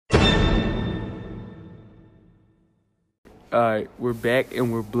We're back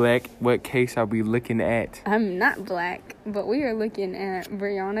and we're black. What case are we looking at? I'm not black, but we are looking at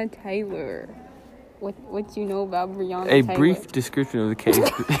Breonna Taylor. What you know about Breonna Taylor? A brief description of the case.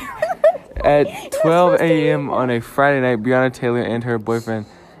 At 12 a.m. on a Friday night, Breonna Taylor and her boyfriend,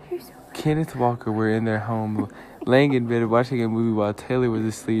 Kenneth Walker, were in their home, laying in bed watching a movie while Taylor was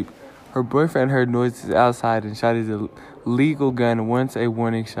asleep. Her boyfriend heard noises outside and shot his illegal gun once. A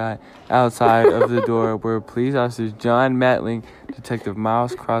warning shot outside of the door were police officers John Matling, Detective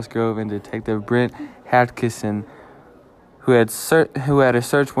Miles Crossgrove, and Detective Brent Hatkinson, who had a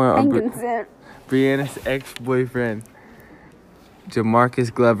search warrant on Breonna's ex-boyfriend,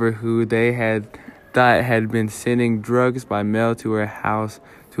 Jamarcus Glover, who they had thought had been sending drugs by mail to her house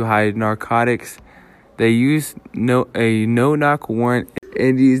to hide narcotics. They used a no-knock warrant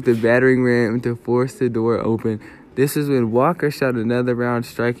and used the battering ram to force the door open. This is when Walker shot another round,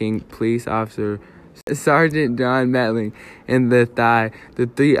 striking police officer Sergeant John Matling in the thigh. The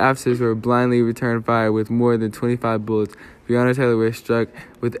three officers were blindly returned fire with more than 25 bullets. Breonna Taylor was struck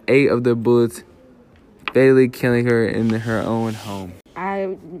with 8 of the bullets, fatally killing her in her own home.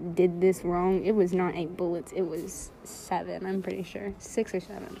 I did this wrong. It was not 8 bullets. It was 7, I'm pretty sure. 6 or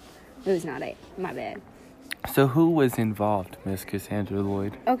 7. It was not 8. My bad. So who was involved, Miss Cassandra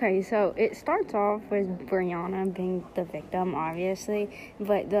Lloyd? Okay, so it starts off with Breonna being the victim, obviously,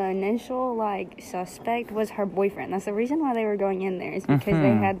 but the initial, suspect was her boyfriend. That's the reason why they were going in there, is because they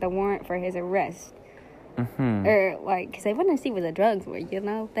had the warrant for his arrest. Or, because they wanted to see where the drugs were, you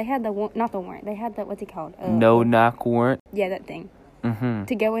know? They had not the warrant, they had what's it called? No-knock warrant? Yeah, that thing.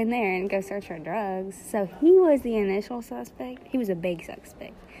 To go in there and go search for drugs. So he was the initial suspect. He was a big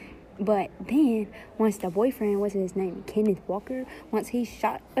suspect. But then, once the boyfriend, what's his name, Kenneth Walker, once he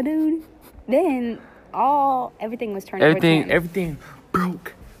shot a dude, then everything was turned over to him. Everything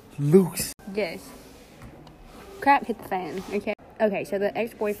broke loose. Yes. Crap hit the fan, okay? Okay, so the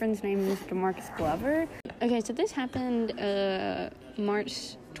ex-boyfriend's name is Jamarcus Glover. Okay, so this happened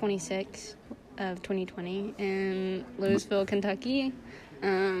March 26th of 2020 in Louisville, Kentucky.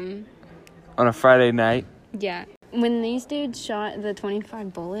 On a Friday night? Yeah. When these dudes shot the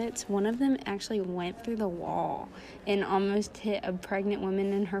 25 bullets, one of them actually went through the wall and almost hit a pregnant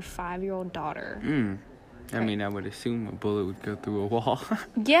woman and her 5-year-old daughter. I mean, I would assume a bullet would go through a wall.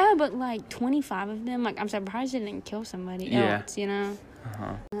 Yeah, but 25 of them, I'm surprised it didn't kill somebody else, you know?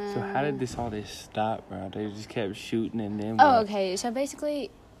 So how did all this stop, bro? They just kept shooting and then... Okay, so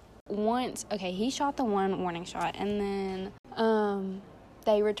basically, he shot the one warning shot, and then,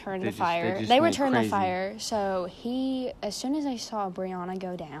 they returned the fire. They returned the fire. So as soon as I saw Breonna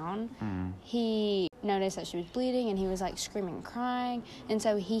go down, he noticed that she was bleeding and he was screaming and crying. And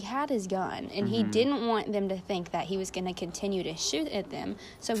so he had his gun and he didn't want them to think that he was going to continue to shoot at them.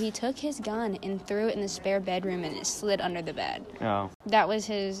 So he took his gun and threw it in the spare bedroom and it slid under the bed. Oh.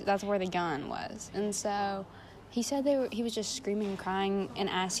 That's where the gun was. And so he said he was just screaming and crying and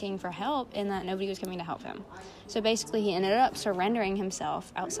asking for help and that nobody was coming to help him. So basically, he ended up surrendering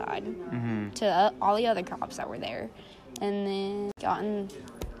himself outside to all the other cops that were there. And then got in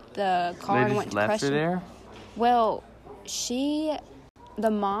the car and went to question. They just left her there? Well,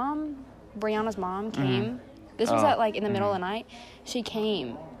 Breonna's mom came. This was at in the middle of the night. She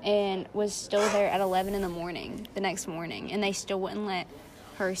came and was still there at 11 in the morning, the next morning. And they still wouldn't let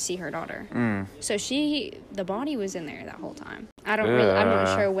her see her daughter. So the body was in there that whole time. I'm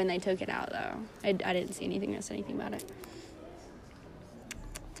not sure when they took it out though. I didn't see anything that said anything about it.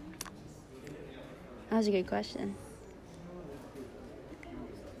 That was a good question.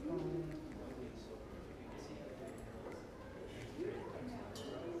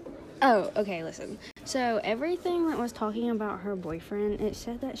 Oh, okay, listen. So everything that was talking about her boyfriend, it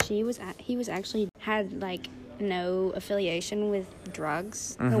said that he was actually had no affiliation with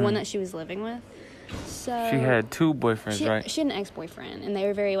drugs, the one that she was living with. So she had 2 boyfriends, right? She had an ex-boyfriend, and they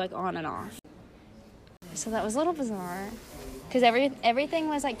were very on and off. So that was a little bizarre, because everything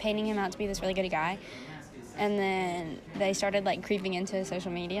was painting him out to be this really good guy, and then they started creeping into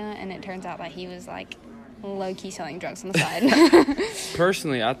social media, and it turns out that he was low-key selling drugs on the side.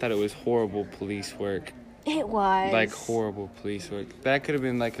 Personally, I thought it was horrible police work. It was horrible police work. That could have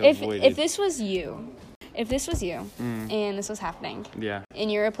been avoided. If this was you and this was happening,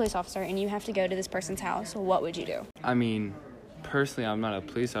 and you're a police officer and you have to go to this person's house, what would you do? I mean, personally, I'm not a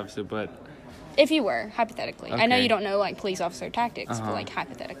police officer, but if you were, hypothetically. Okay. I know you don't know police officer tactics, but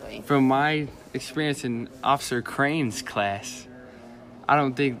hypothetically. From my experience in Officer Crane's class, I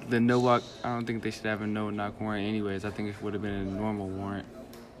don't think they should have a no-knock warrant anyways. I think it would have been a normal warrant.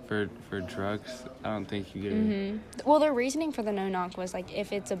 For drugs, I don't think you get it. Well, their reasoning for the no-knock was,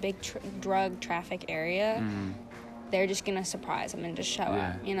 if it's a big drug traffic area, they're just going to surprise him and just show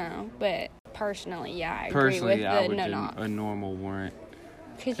up, you know? But personally, I agree Personally, with I the would do no-knock. a normal warrant.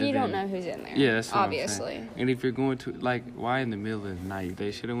 Because you don't know who's in there. Yeah, that's what obviously. I'm saying. And if you're going to, like, why in the middle of the night?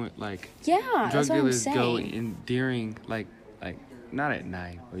 They should have went, like... Yeah, drug that's what I'm dealers saying. go in during, like, not at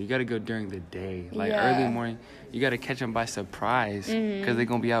night, but you got to go during the day. Like, Yeah. early morning, you got to catch them by surprise. Because they're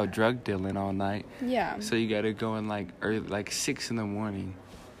going to be out drug dealing all night. Yeah. So you got to go in, like, early, like 6 in the morning.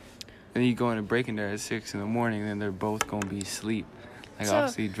 And you go in and break in there at 6 in the morning, and they're both going to be asleep. Like, So,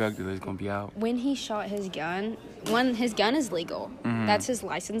 obviously, drug dealers going to be out. When he shot his gun, his gun is legal. That's his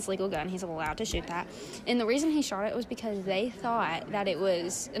licensed legal gun. He's allowed to shoot that. And the reason he shot it was because they thought that it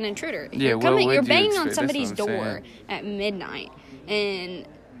was an intruder. Yeah, you're banging on expect? somebody's That's what I'm door at midnight, and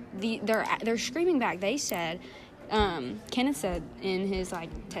they're screaming back. They said, Kenneth said in his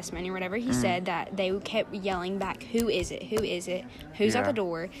testimony or whatever, he said that they kept yelling back, "Who is it? Who is it? Who's at the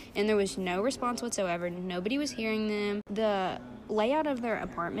door?" And there was no response whatsoever. Nobody was hearing them. The layout of their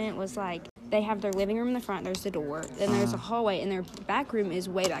apartment was like, they have their living room in the front, there's the door, then there's a hallway, and their back room is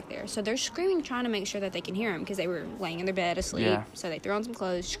way back there. So they're screaming, trying to make sure that they can hear him, because they were laying in their bed asleep. Yeah. So they threw on some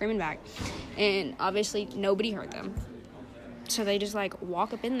clothes, screaming back, and obviously nobody heard them. So they just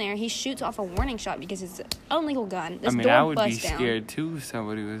walk up in there. He shoots off a warning shot because it's an illegal gun. This door I would be busts down. scared too if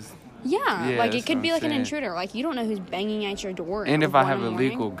somebody was... Yeah, it could be what an I'm intruder. You don't know who's banging at your door. And at if I 1 have in the a morning.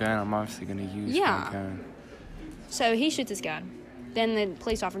 legal gun, I'm obviously going to use my gun. So he shoots his gun. Then the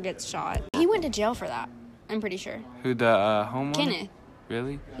police officer gets shot. He went to jail for that, I'm pretty sure. Who, the homeowner? Kenneth.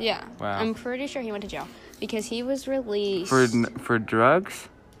 Really? Yeah. Wow. I'm pretty sure he went to jail because he was released. For drugs?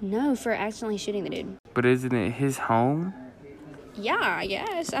 No, for accidentally shooting the dude. But isn't it his home? Yeah, I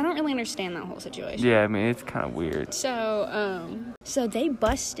guess. I don't really understand that whole situation. Yeah, I mean, it's kind of weird. So they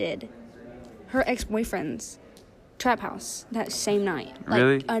busted her ex-boyfriend's trap house that same night.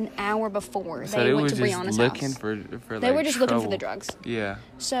 Really? An hour before So they went were to just Brianna's looking house. for They were just looking for trouble. the drugs. Yeah.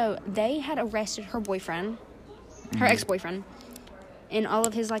 So they had arrested her boyfriend, her ex-boyfriend, and all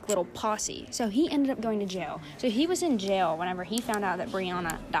of his little posse. So he ended up going to jail. So he was in jail whenever he found out that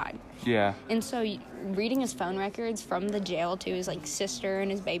Brianna died. Yeah. And so reading his phone records from the jail to his sister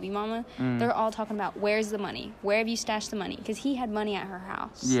and his baby mama, they're all talking about, where's the money? Where have you stashed the money? Because he had money at her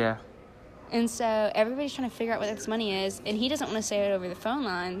house. Yeah. And so everybody's trying to figure out what this money is, and he doesn't want to say it over the phone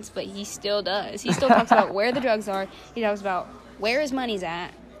lines, but he still does. He still talks about where the drugs are. He talks about where his money's at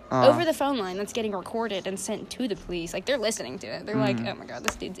over the phone line that's getting recorded and sent to the police. They're listening to it. They're like, oh my God,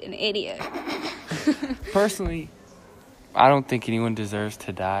 this dude's an idiot. Personally, I don't think anyone deserves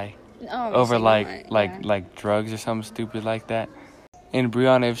to die over drugs or something stupid like that. And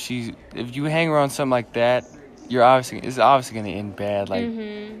Brianna, if you hang around something like that, it's obviously going to end bad.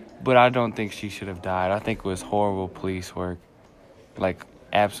 But I don't think she should have died. I think it was horrible police work.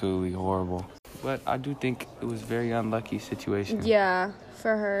 Absolutely horrible. But I do think it was a very unlucky situation. Yeah,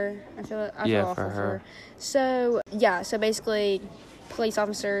 for her. I feel awful for her. So basically, police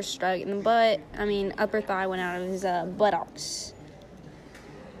officer struck in the butt. Upper thigh went out of his buttocks.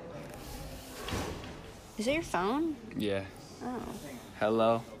 Is it your phone? Yeah. Oh.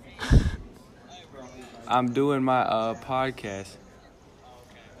 Hello. I'm doing my podcast.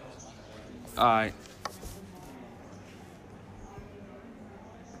 Alright.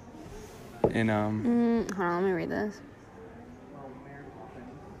 And hold on, let me read this.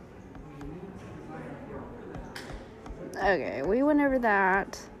 Okay, we went over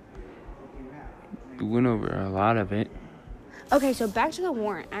that. we went over a lot of it. Okay, so back to the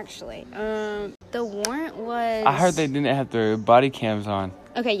warrant, actually. The warrant was... I heard they didn't have their body cams on.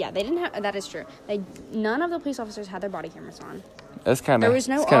 Okay, yeah, they didn't have... That is true. None of the police officers had their body cameras on. That's kind of... There was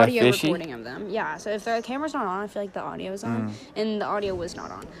no audio recording of them. Yeah, so if the camera's not on, I feel like the audio is on. And the audio was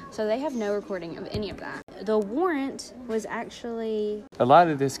not on. So they have no recording of any of that. The warrant was actually... A lot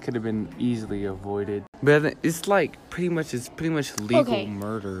of this could have been easily avoided. But it's pretty much legal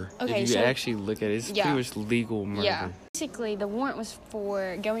murder. Okay, if you actually look at it, it's pretty much legal murder. Yeah. Basically, the warrant was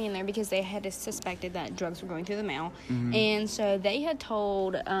for going in there because they had suspected that drugs were going through the mail. And so they had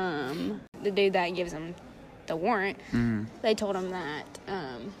told the dude that gives them the warrant, they told him that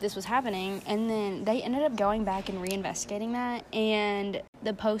this was happening, and then they ended up going back and reinvestigating that, and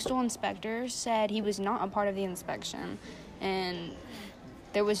the postal inspector said he was not a part of the inspection, and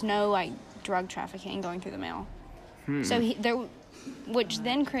there was no drug trafficking going through the mail. So which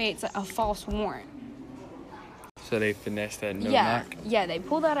then creates a false warrant. So they finessed that knock. Yeah, they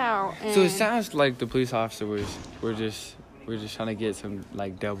pulled that out. And so it sounds like the police officer we're just trying to get some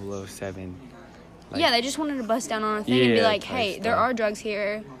 007. They just wanted to bust down on a thing and be like, hey, there are drugs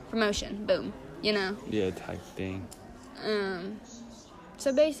here. Promotion. Boom. Yeah, type thing.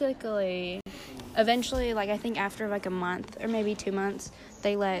 So basically, eventually, like, I think after, like, a month or maybe 2 months,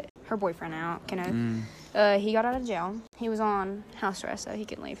 they let her boyfriend out, He got out of jail. He was on house arrest, so he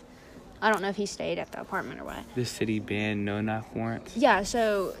could leave. I don't know if he stayed at the apartment or what. The city banned no-knock warrants? Yeah,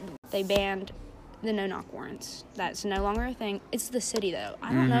 so they banned the no-knock warrants. That's no longer a thing. It's the city, though.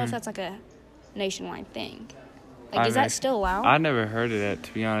 I don't know if that's, like, a nationwide thing. Like, is that still allowed? I never heard of that,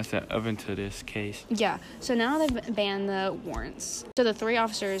 to be honest, up until this case. Yeah. So now they've banned the warrants. So the 3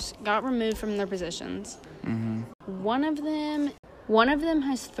 officers got removed from their positions. One of them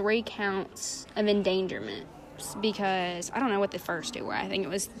has 3 counts of endangerment because I don't know what the first 2 were. I think it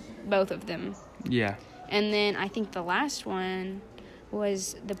was both of them. Yeah. And then I think the last one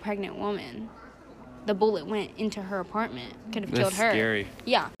was the pregnant woman. The bullet went into her apartment. Could have killed her. That's scary.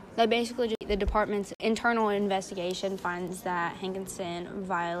 Yeah. They basically, the department's internal investigation finds that Hankinson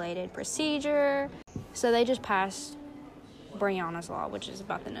violated procedure. So they just passed Breonna's law, which is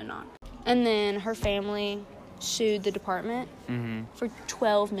about the no-knock. And then her family sued the department for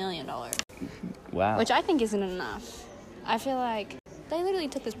 $12 million. Wow. Which I think isn't enough. I feel like they literally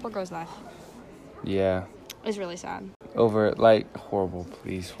took this poor girl's life. Yeah. It's really sad. Over, like, horrible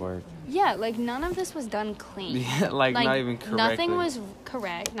police work. Yeah, like, none of this was done clean. Yeah, like not even correctly. Nothing was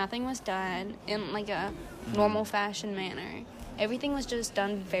correct. Nothing was done in, like, a normal fashion manner. Everything was just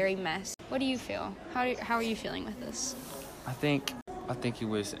done very messy. What do you feel? How are you feeling with this? I think it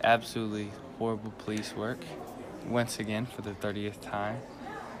was absolutely horrible police work. Once again, for the 30th time.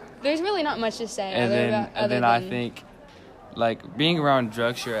 There's really not much to say. And then I think, like, being around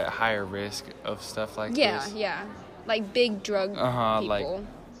drugs, you're at higher risk of stuff like this. Yeah. Like, big drug people. Like,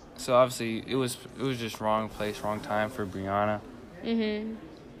 so obviously, it was just wrong place, wrong time for Breonna.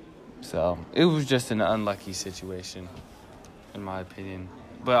 So, it was just an unlucky situation, in my opinion.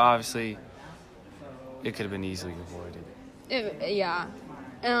 But obviously, it could have been easily avoided. Yeah.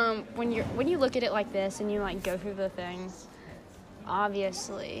 When you look at it like this and you, like, go through the things,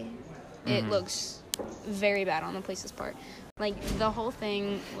 obviously, it looks very bad on the police's part. Like, the whole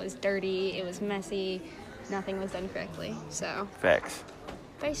thing was dirty, it was messy, nothing was done correctly, so. Facts.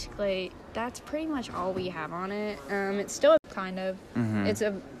 Basically, that's pretty much all we have on it. It's still kind of, it's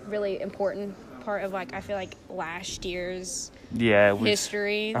a really important part of, like, I feel like last year's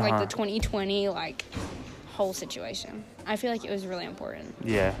history, like the 2020, like, whole situation. I feel like it was really important.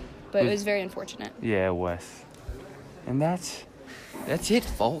 Yeah. But it was very unfortunate. Yeah, it was. And that's it,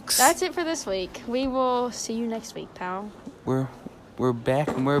 folks. That's it for this week. We will see you next week, pal. We're back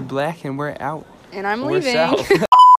and we're black and we're out. And I'm we're leaving. South.